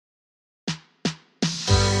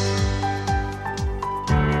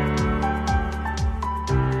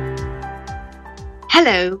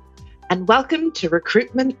Hello, and welcome to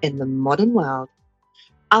Recruitment in the Modern World.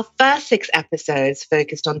 Our first 6 episodes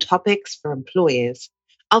focused on topics for employers.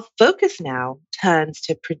 Our focus now turns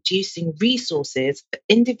to producing resources for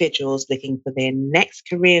individuals looking for their next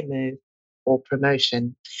career move or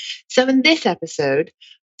promotion. So in this episode,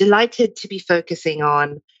 delighted to be focusing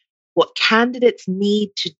on what candidates need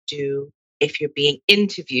to do if you're being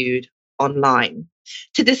interviewed online.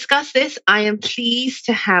 To discuss this, I am pleased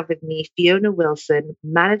to have with me Fiona Wilson,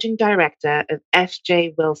 Managing Director of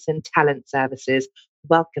FJ Wilson Talent Services.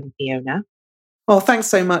 Welcome, Fiona. Oh, thanks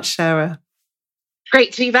so much, Sarah.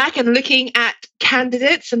 Great to be back and looking at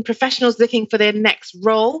candidates and professionals looking for their next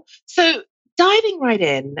role. So diving right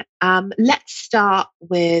in, let's start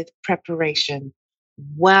with preparation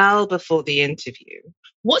well before the interview.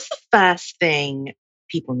 What's the first thing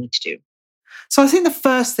people need to do? So I think the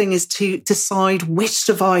first thing is to decide which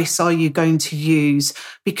device are you going to use,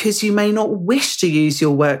 because you may not wish to use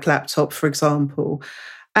your work laptop, for example,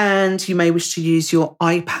 and you may wish to use your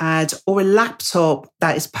iPad or a laptop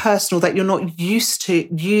that is personal that you're not used to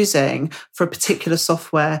using for a particular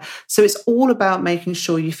software. So it's all about making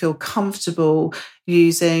sure you feel comfortable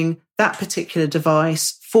using that particular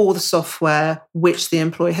device for the software which the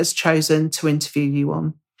employer has chosen to interview you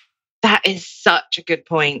on. That is such a good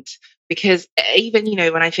point. Because even,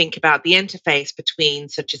 when I think about the interface between,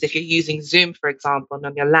 such as if you're using Zoom, for example,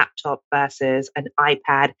 on your laptop versus an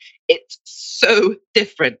iPad, it's so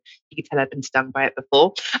different. You can tell I've been stung by it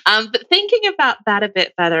before. But thinking about that a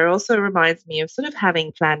bit further also reminds me of sort of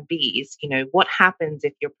having plan Bs. What happens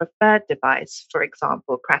if your preferred device, for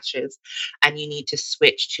example, crashes and you need to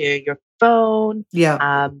switch to your phone?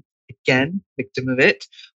 Yeah. Again, victim of it,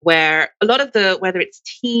 where a lot of whether it's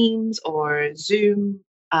Teams or Zoom,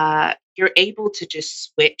 you're able to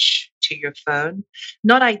just switch to your phone.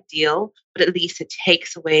 Not ideal, but at least it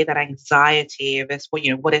takes away that anxiety of this,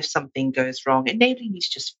 what if something goes wrong? Enabling you to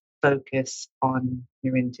just focus on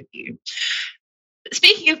your interview.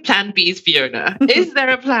 Speaking of plan Bs, Fiona, is there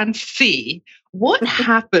a plan C? What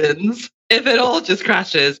happens if it all just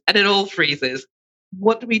crashes and it all freezes?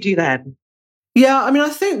 What do we do then? Yeah, I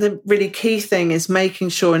think the really key thing is making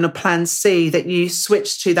sure in a plan C that you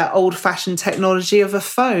switch to that old-fashioned technology of a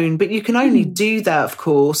phone. But you can only do that, of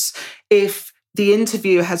course, if the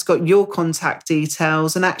interviewer has got your contact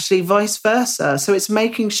details and actually vice versa. So it's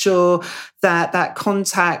making sure that that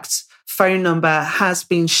contact phone number has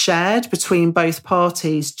been shared between both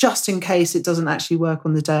parties, just in case it doesn't actually work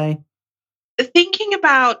on the day. Thinking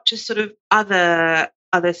about just sort of other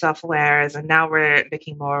softwares, and now we're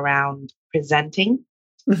looking more around presenting.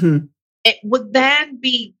 Mm-hmm. It would then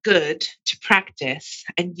be good to practice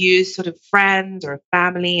and use sort of friends or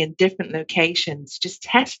family in different locations. Just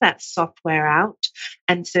test that software out.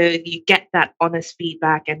 And so you get that honest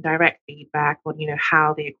feedback and direct feedback on,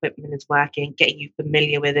 how the equipment is working, getting you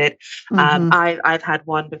familiar with it. Mm-hmm. I've had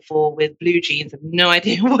one before with BlueJeans. I have no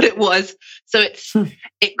idea what it was. So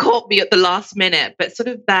it caught me at the last minute, but sort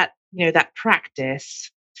of that, that practice.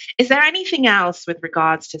 Is there anything else with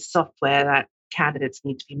regards to software that candidates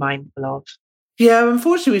need to be mindful of? Yeah,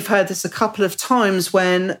 unfortunately, we've heard this a couple of times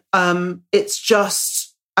when it's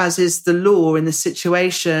just, as is the law in the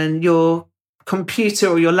situation, your computer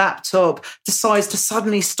or your laptop decides to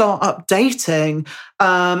suddenly start updating.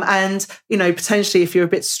 And, potentially if you're a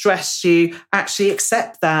bit stressed, you actually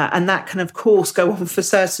accept that. And that can, of course, go on for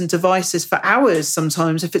certain devices for hours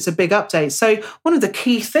sometimes if it's a big update. So one of the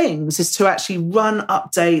key things is to actually run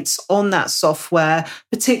updates on that software,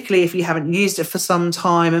 particularly if you haven't used it for some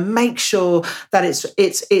time, and make sure that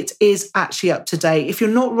it is actually up to date. If you're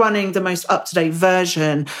not running the most up-to-date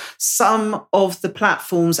version, some of the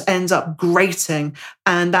platforms end up grating,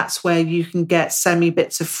 and that's where you can get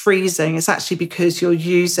semi-bits of freezing. It's actually because you're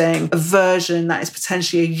using a version that is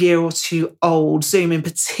potentially a year or two old. Zoom in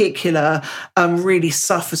particular really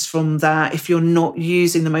suffers from that if you're not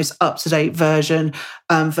using the most up-to-date version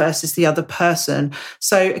versus the other person.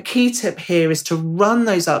 So a key tip here is to run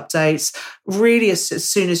those updates really as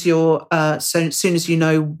soon as you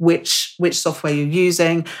know which software you're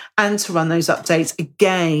using, and to run those updates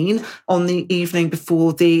again on the evening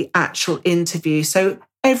before the actual interview. So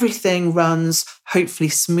everything runs hopefully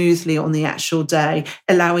smoothly on the actual day,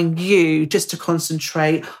 allowing you just to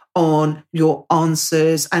concentrate on your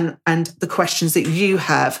answers and the questions that you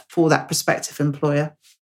have for that prospective employer.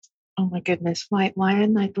 Oh my goodness, why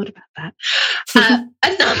hadn't I thought about that?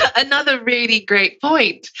 Another really great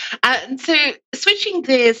point. And so switching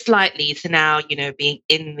gears slightly to now, being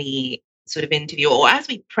in the sort of interview, or as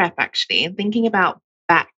we prep actually, and thinking about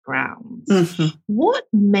backgrounds. Mm-hmm. What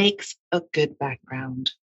makes a good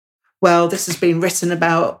background? Well, this has been written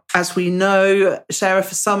about, as we know, Sarah,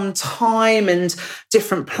 for some time, and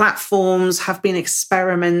different platforms have been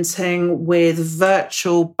experimenting with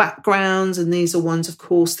virtual backgrounds. And these are ones, of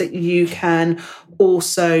course, that you can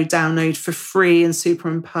also download for free and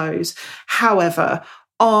superimpose. However,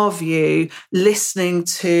 our view, listening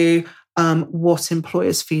to what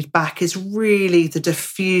employers' feedback is, really the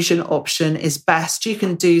diffusion option is best. You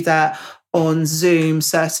can do that on Zoom,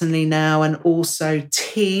 certainly now, and also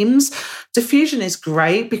Teams. Diffusion is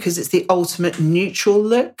great because it's the ultimate neutral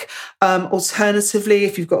look. Alternatively,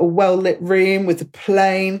 if you've got a well-lit room with a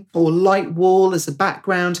plain or light wall as a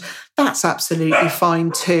background, that's absolutely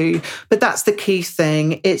fine too. But that's the key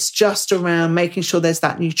thing. It's just around making sure there's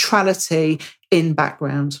that neutrality in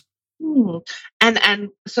background. And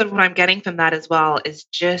sort of what I'm getting from that as well is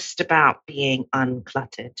just about being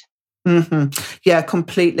uncluttered. Mm-hmm. Yeah,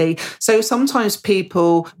 completely. So sometimes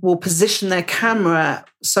people will position their camera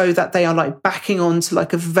so that they are like backing onto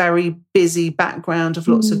like a very busy background of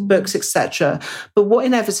lots of books, etc. But what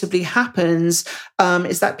inevitably happens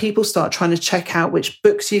is that people start trying to check out which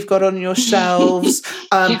books you've got on your shelves,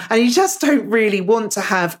 and you just don't really want to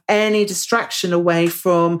have any distraction away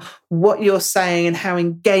from what you're saying and how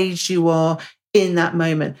engaged you are in that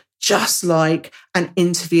moment, just like an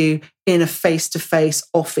interview in a face-to-face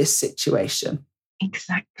office situation.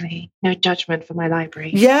 Exactly. No judgment for my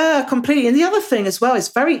library. Yeah, completely. And the other thing as well, it's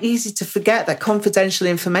very easy to forget that confidential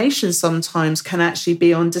information sometimes can actually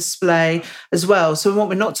be on display as well. So what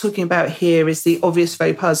we're not talking about here is the obvious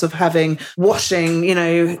faux pas of having washing,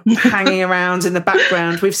 hanging around in the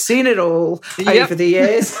background. We've seen it all over the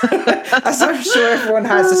years, as I'm sure everyone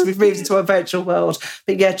has as we've moved into a virtual world.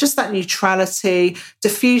 But yeah, just that neutrality,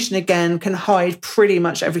 diffusion again, can hide pretty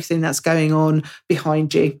much everything that's going on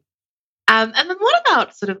behind you. And then what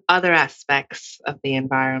about sort of other aspects of the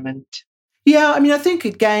environment? Yeah, I mean, I think,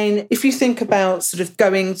 again, if you think about sort of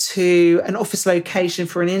going to an office location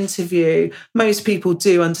for an interview, most people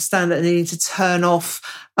do understand that they need to turn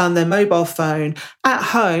off their mobile phone. At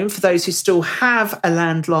home, for those who still have a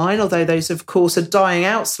landline, although those, of course, are dying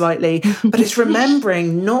out slightly, but it's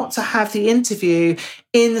remembering not to have the interview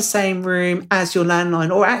in the same room as your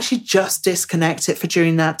landline, or actually just disconnect it for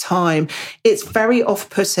during that time. It's very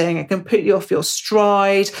off-putting. It can put you off your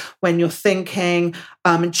stride when you're thinking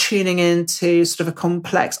and tuning into sort of a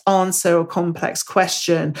complex answer or complex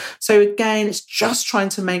question. So again, it's just trying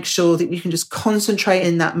to make sure that you can just concentrate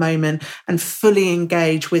in that moment and fully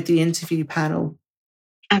engage with the interview panel.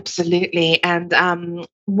 Absolutely. And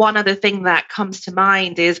one other thing that comes to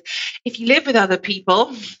mind is if you live with other people,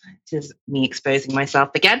 this is me exposing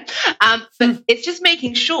myself again, but it's just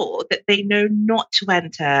making sure that they know not to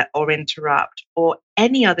enter or interrupt or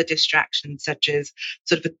any other distractions, such as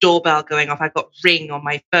sort of a doorbell going off. I've got Ring on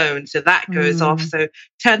my phone, so that goes off. So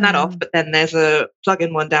turn that off, but then there's a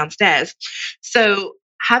plug-in one downstairs. So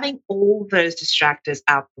having all those distractors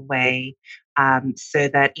out the way so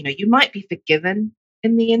that, you might be forgiven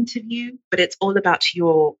in the interview, but it's all about, to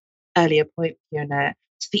your earlier point, Fiona,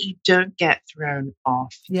 so that you don't get thrown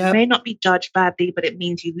off. Yep. You may not be judged badly, but it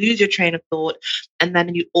means you lose your train of thought, and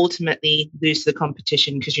then you ultimately lose the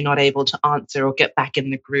competition because you're not able to answer or get back in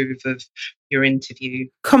the groove of your interview.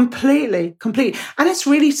 Completely. And it's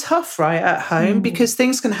really tough, right, at home, because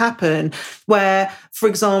things can happen where, for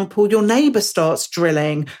example, your neighbour starts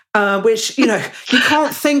drilling, which, you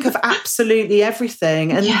can't think of absolutely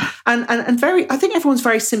everything. And very, I think everyone's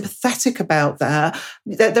very sympathetic about that.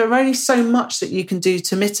 There are only so much that you can do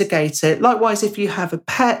to mitigate it. Likewise, if you have a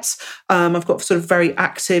pet, I've got sort of very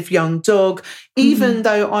active young dog, even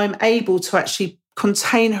though I'm able to actually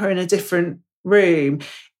contain her in a different room,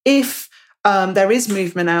 if there is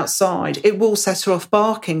movement outside, it will set her off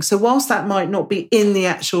barking. So whilst that might not be in the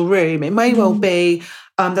actual room, it may well be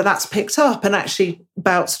that's picked up. And actually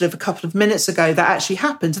about sort of a couple of minutes ago, that actually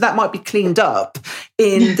happened. That might be cleaned up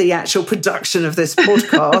in the actual production of this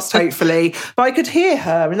podcast, hopefully. But I could hear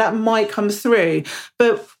her and that might come through.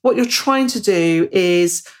 But what you're trying to do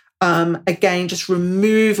is, again, just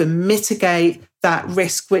remove and mitigate that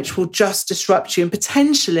risk, which will just disrupt you and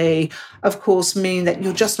potentially, of course, mean that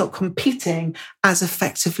you're just not competing as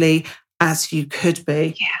effectively as you could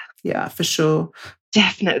be. Yeah, for sure.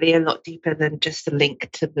 Definitely a lot deeper than just a link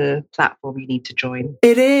to the platform you need to join.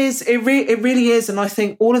 It is. It really is. And I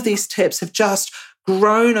think all of these tips have just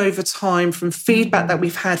grown over time from feedback that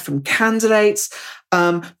we've had from candidates.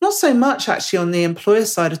 Not so much actually on the employer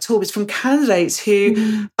side at all, but it's from candidates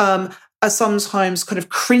who are sometimes kind of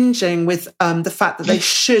cringing with the fact that they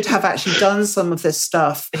should have actually done some of this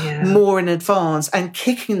stuff more in advance and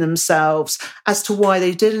kicking themselves as to why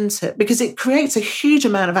they didn't it, because it creates a huge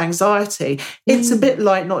amount of anxiety. It's a bit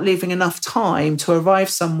like not leaving enough time to arrive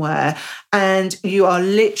somewhere, and you are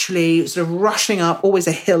literally sort of rushing up, always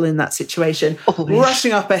a hill in that situation,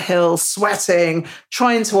 rushing up a hill, sweating,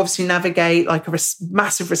 trying to obviously navigate like a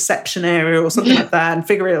massive reception area or something like that and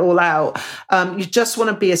figure it all out. You just want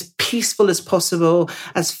to be as peaceful as possible,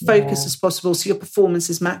 as focused as possible, so your performance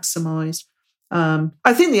is maximized.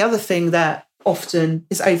 I think the other thing that often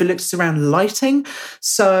is overlooked is around lighting.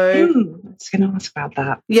 So I was going to ask about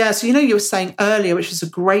that. Yeah, so you were saying earlier, which was a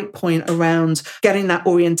great point, around getting that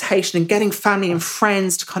orientation and getting family and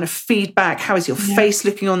friends to kind of feedback. How is your face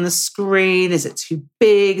looking on the screen? Is it too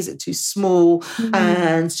big? Is it too small?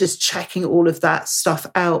 And just checking all of that stuff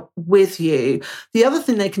out with you. The other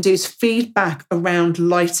thing they can do is feedback around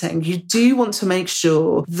lighting. You do want to make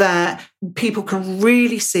sure that people can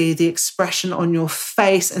really see the expression on your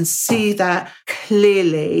face and see that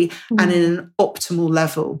clearly and in an optimal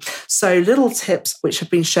level. So little tips which have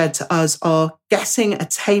been shared to us are getting a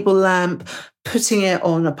table lamp, putting it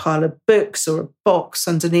on a pile of books or a box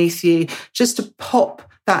underneath you, just to pop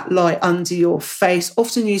that light under your face,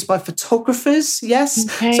 often used by photographers, yes?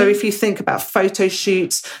 Okay. So if you think about photo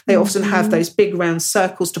shoots, they often have those big round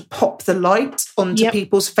circles to pop the light onto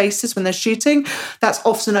people's faces when they're shooting. That's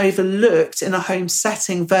often overlooked in a home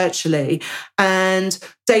setting virtually. And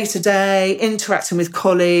day-to-day, interacting with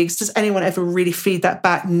colleagues, does anyone ever really feed that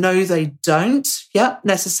back? No, they don't,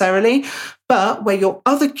 necessarily. But where your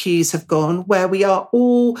other cues have gone, where we are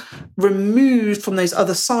all removed from those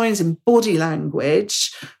other signs in body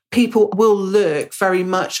language, people will look very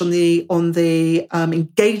much on the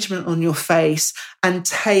engagement on your face and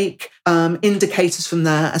take indicators from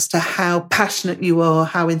that as to how passionate you are,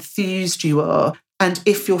 how enthused you are. And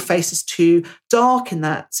if your face is too dark in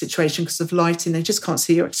that situation because of lighting, they just can't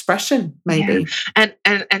see your expression, maybe. Yeah.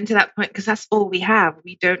 And to that point, because that's all we have.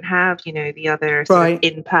 We don't have, the other sort of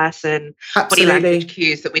in-person body language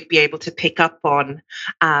cues that we'd be able to pick up on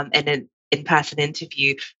in an in-person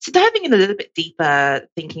interview. So diving in a little bit deeper,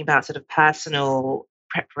 thinking about sort of personal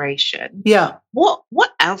preparation. Yeah. What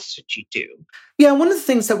else should you do? Yeah, one of the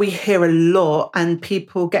things that we hear a lot and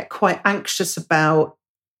people get quite anxious about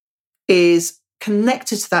is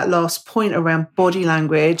connected to that last point around body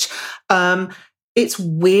language. It's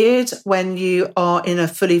weird when you are in a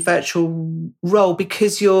fully virtual role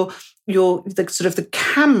because the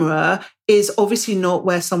camera is obviously not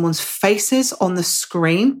where someone's face is on the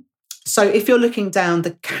screen. So if you're looking down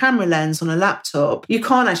the camera lens on a laptop, you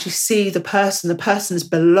can't actually see the person. The person is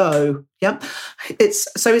below. Yep.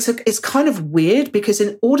 It's kind of weird because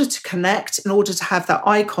in order to connect, in order to have that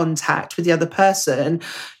eye contact with the other person,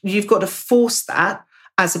 you've got to force that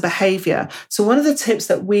as a behavior. So one of the tips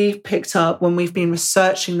that we've picked up when we've been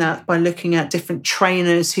researching that by looking at different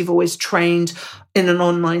trainers who've always trained in an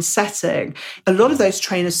online setting, a lot of those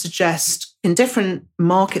trainers suggest in different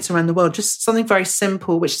markets around the world, just something very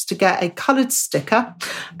simple, which is to get a coloured sticker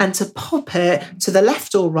and to pop it to the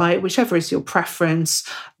left or right, whichever is your preference,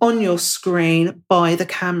 on your screen by the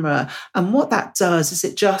camera. And what that does is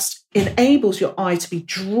it just enables your eye to be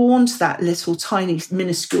drawn to that little tiny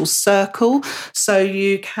minuscule circle, so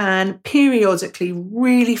you can periodically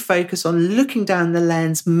really focus on looking down the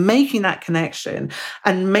lens, making that connection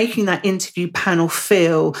and making that interview panel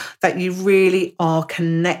feel that you really are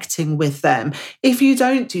connecting with them. If you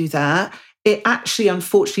don't do that, it actually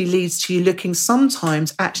unfortunately leads to you looking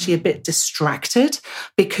sometimes actually a bit distracted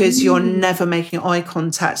because you're never making eye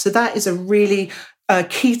contact. So that is a really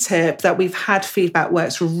key tip that we've had feedback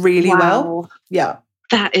works really well. Yeah.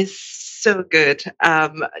 That is so good.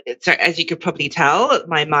 So as you could probably tell,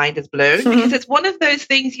 my mind is blown because it's one of those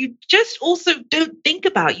things you just also don't think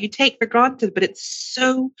about. You take for granted, but it's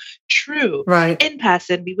so true. Right. In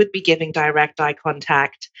person, we would be giving direct eye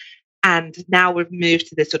contact. And now we've moved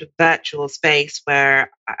to this sort of virtual space where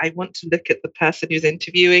I want to look at the person who's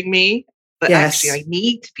interviewing me, but actually I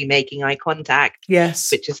need to be making eye contact,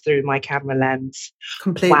 which is through my camera lens.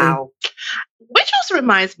 Completely. Wow. Which also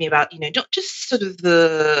reminds me about, not just sort of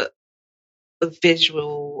the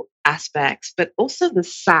visual aspects, but also the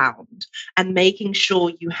sound and making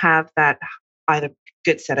sure you have that either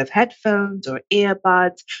good set of headphones or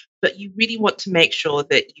earbuds, but you really want to make sure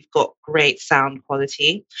that you've got great sound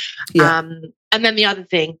quality. Yeah. And then the other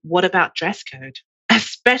thing, what about dress code?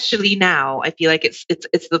 Especially now, I feel like it's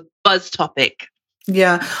the buzz topic.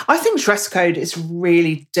 Yeah, I think dress code is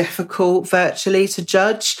really difficult virtually to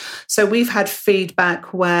judge. So we've had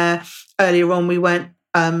feedback where earlier on we weren't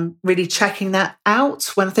really checking that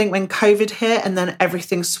out when COVID hit, and then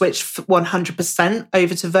everything switched 100%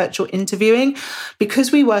 over to virtual interviewing.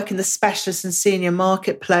 Because we work in the specialist and senior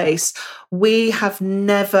marketplace, we have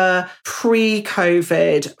never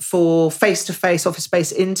pre-COVID for face-to-face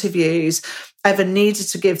office-based interviews ever needed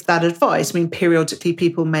to give that advice. I mean, periodically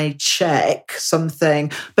people may check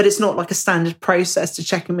something, but it's not like a standard process to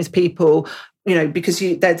check in with people, because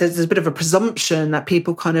there's a bit of a presumption that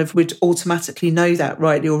people kind of would automatically know that,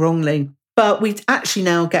 rightly or wrongly. But we actually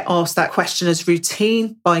now get asked that question as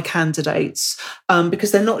routine by candidates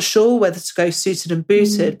because they're not sure whether to go suited and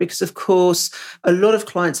booted because, of course, a lot of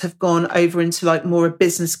clients have gone over into like more a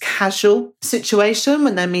business casual situation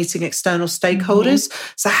when they're meeting external stakeholders.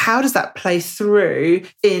 So how does that play through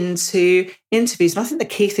into interviews? And I think the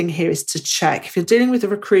key thing here is to check. If you're dealing with a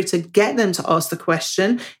recruiter, get them to ask the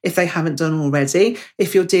question if they haven't done already.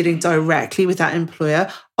 If you're dealing directly with that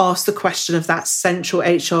employer, ask the question of that central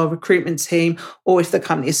HR recruitment team, or if the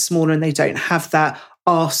company is smaller and they don't have that,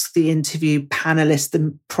 ask the interview panelist,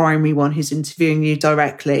 the primary one who's interviewing you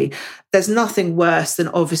directly. There's nothing worse than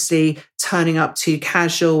obviously turning up too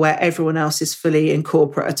casual where everyone else is fully in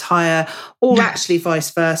corporate attire, or actually vice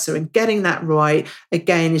versa. And getting that right,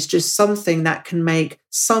 again, is just something that can make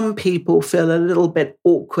some people feel a little bit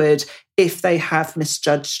awkward if they have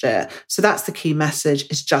misjudged it. So that's the key message,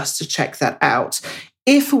 is just to check that out.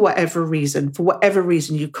 If for whatever reason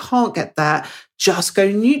you can't get that, just go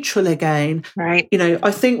neutral again. Right.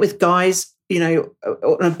 I think with guys,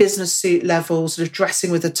 on a business suit level, sort of dressing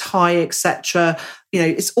with a tie, etc.,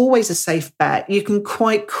 it's always a safe bet. You can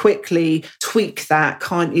quite quickly tweak that,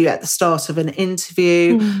 can't you, at the start of an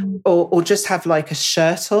interview, or just have like a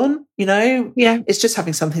shirt on, Yeah. It's just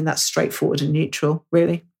having something that's straightforward and neutral,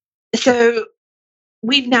 really. So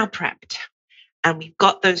we've now prepped. And we've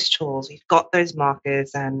got those tools, we've got those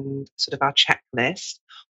markers and sort of our checklist.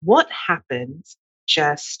 What happens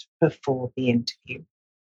just before the interview?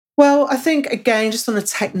 Well, I think, again, just on a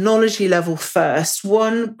technology level first,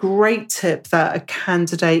 one great tip that a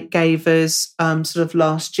candidate gave us sort of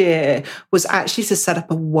last year was actually to set up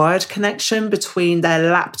a wired connection between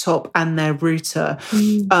their laptop and their router.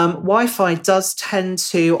 Wi-Fi does tend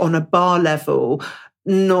to, on a bar level,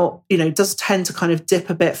 does tend to kind of dip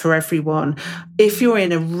a bit for everyone. If you're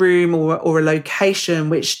in a room or a location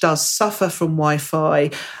which does suffer from Wi-Fi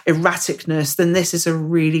erraticness, then this is a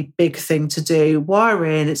really big thing to do. Wire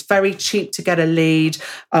in, it's very cheap to get a lead.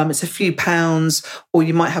 It's a few pounds, or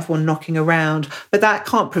you might have one knocking around, but that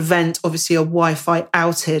can't prevent obviously a Wi-Fi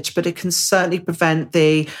outage, but it can certainly prevent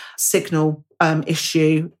the signal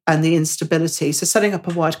issue and the instability. So setting up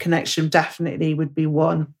a wired connection definitely would be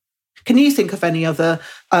one. Can you think of any other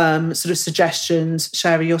sort of suggestions,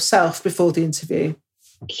 Sherry, yourself before the interview?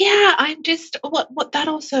 Yeah, I'm just, what that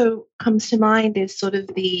also comes to mind is sort of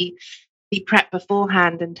the prep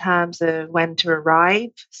beforehand in terms of when to arrive.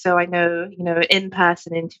 So I know,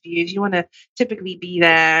 in-person interviews, you want to typically be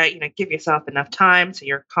there, give yourself enough time so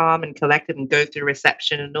you're calm and collected and go through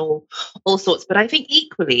reception and all sorts. But I think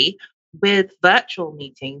equally, with virtual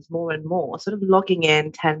meetings, more and more, sort of logging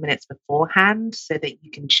in 10 minutes beforehand so that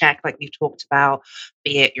you can check, like we've talked about,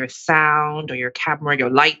 be it your sound or your camera, your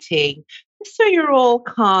lighting, so you're all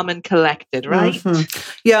calm and collected, right?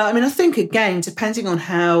 Yeah, I mean, I think, again, depending on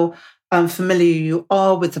how familiar you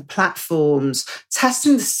are with the platforms,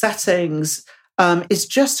 testing the settings is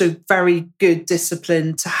just a very good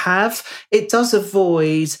discipline to have. It does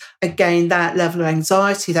avoid, again, that level of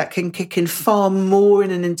anxiety that can kick in far more in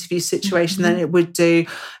an interview situation than it would do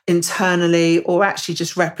internally, or actually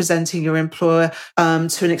just representing your employer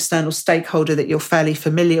to an external stakeholder that you're fairly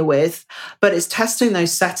familiar with. But it's testing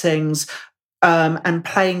those settings and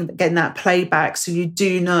getting that playback, so you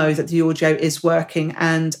do know that the audio is working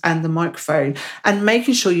and the microphone, and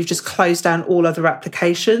making sure you've just closed down all other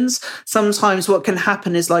applications. Sometimes what can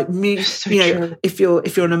happen is like if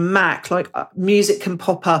you're on a Mac, like music can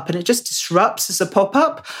pop up and it just disrupts as a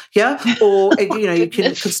pop-up, or you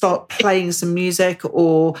can start playing some music,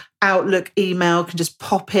 or Outlook email can just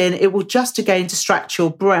pop in. It will just again distract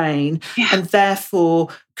your brain, and therefore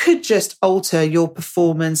could just alter your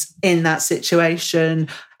performance in that situation.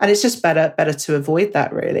 And it's just better to avoid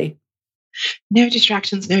that, really. No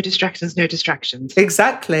distractions.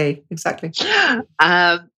 Exactly.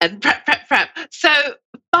 And prep. So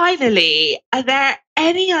finally, are there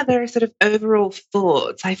any other sort of overall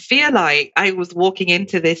thoughts? I feel like I was walking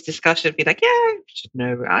into this discussion being like,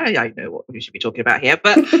 I know what we should be talking about here.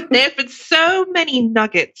 But there have been so many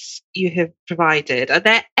nuggets you have provided. Are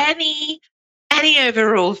there any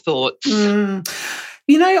overall thoughts?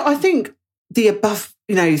 I think the above,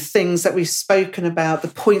 things that we've spoken about, the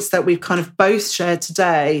points that we've kind of both shared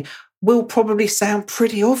today will probably sound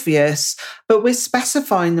pretty obvious, but we're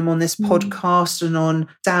specifying them on this podcast and on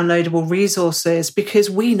downloadable resources because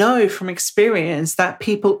we know from experience that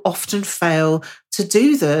people often fail to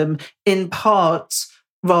do them in part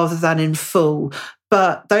rather than in full.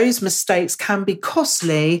 But those mistakes can be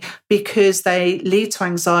costly because they lead to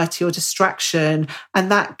anxiety or distraction. And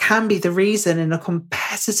that can be the reason in a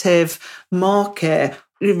competitive market,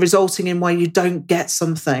 resulting in why you don't get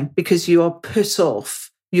something because you are put off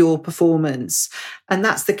your performance. And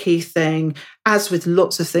that's the key thing. As with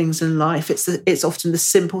lots of things in life, it's often the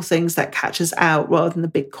simple things that catch us out rather than the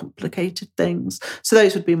big complicated things. So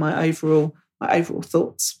those would be my overall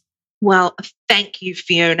thoughts. Well, thank you,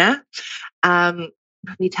 Fiona.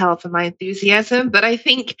 Probably tell for my enthusiasm, but I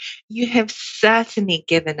think you have certainly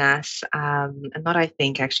given us, and not I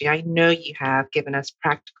think actually, I know you have given us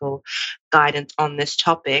practical guidance on this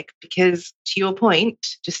topic because to your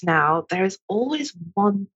point just now, there is always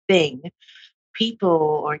one thing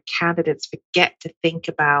people or candidates forget to think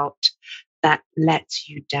about that lets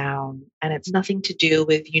you down. And it's nothing to do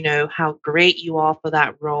with, how great you are for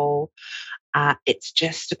that role. It's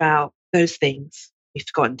just about those things we've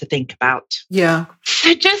forgotten to think about. Yeah.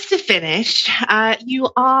 So just to finish, you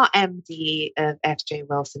are MD of FJ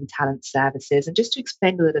Wilson Talent Services. And just to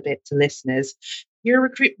explain a little bit to listeners, you're a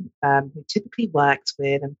recruitment firm who typically works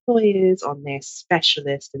with employers on their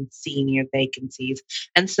specialist and senior vacancies.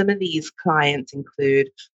 And some of these clients include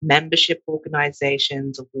membership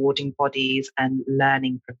organizations, awarding bodies, and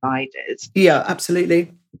learning providers. Yeah,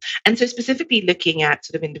 absolutely. And so specifically looking at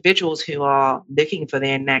sort of individuals who are looking for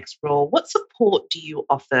their next role, what support do you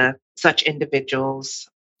offer such individuals?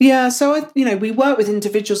 Yeah, so, we work with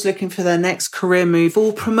individuals looking for their next career move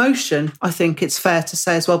or promotion, I think it's fair to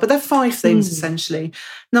say as well. But there are 5 things essentially.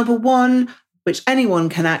 Number 1, which anyone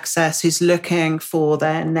can access who's looking for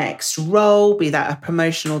their next role, be that a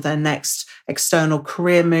promotion or their next external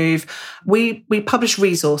career move. We publish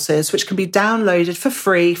resources which can be downloaded for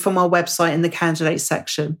free from our website in the candidate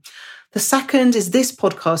section. The second is this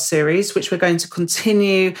podcast series, which we're going to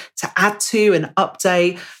continue to add to and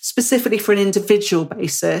update specifically for an individual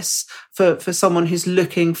basis for someone who's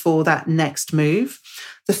looking for that next move.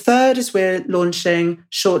 The third is we're launching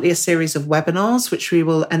shortly a series of webinars, which we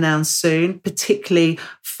will announce soon, particularly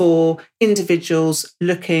for individuals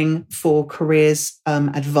looking for careers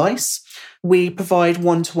advice. We provide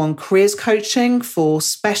one-to-one careers coaching for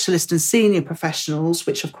specialist and senior professionals,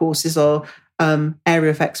 which of course is our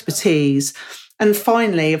area of expertise. And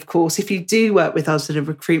finally, of course, if you do work with us in a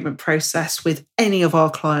recruitment process with any of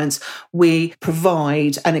our clients, we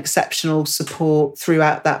provide an exceptional support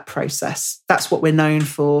throughout that process. That's what we're known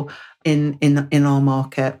for in our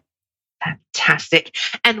market. Fantastic.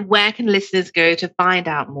 And where can listeners go to find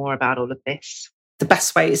out more about all of this? The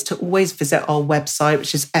best way is to always visit our website,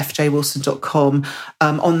 which is fjwilson.com.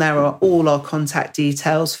 On there are all our contact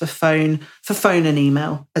details for phone and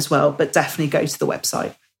email as well, but definitely go to the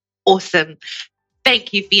website. Awesome.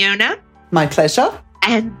 Thank you, Fiona. My pleasure.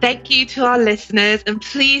 And thank you to our listeners. And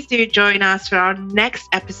please do join us for our next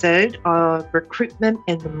episode of Recruitment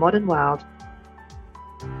in the Modern World.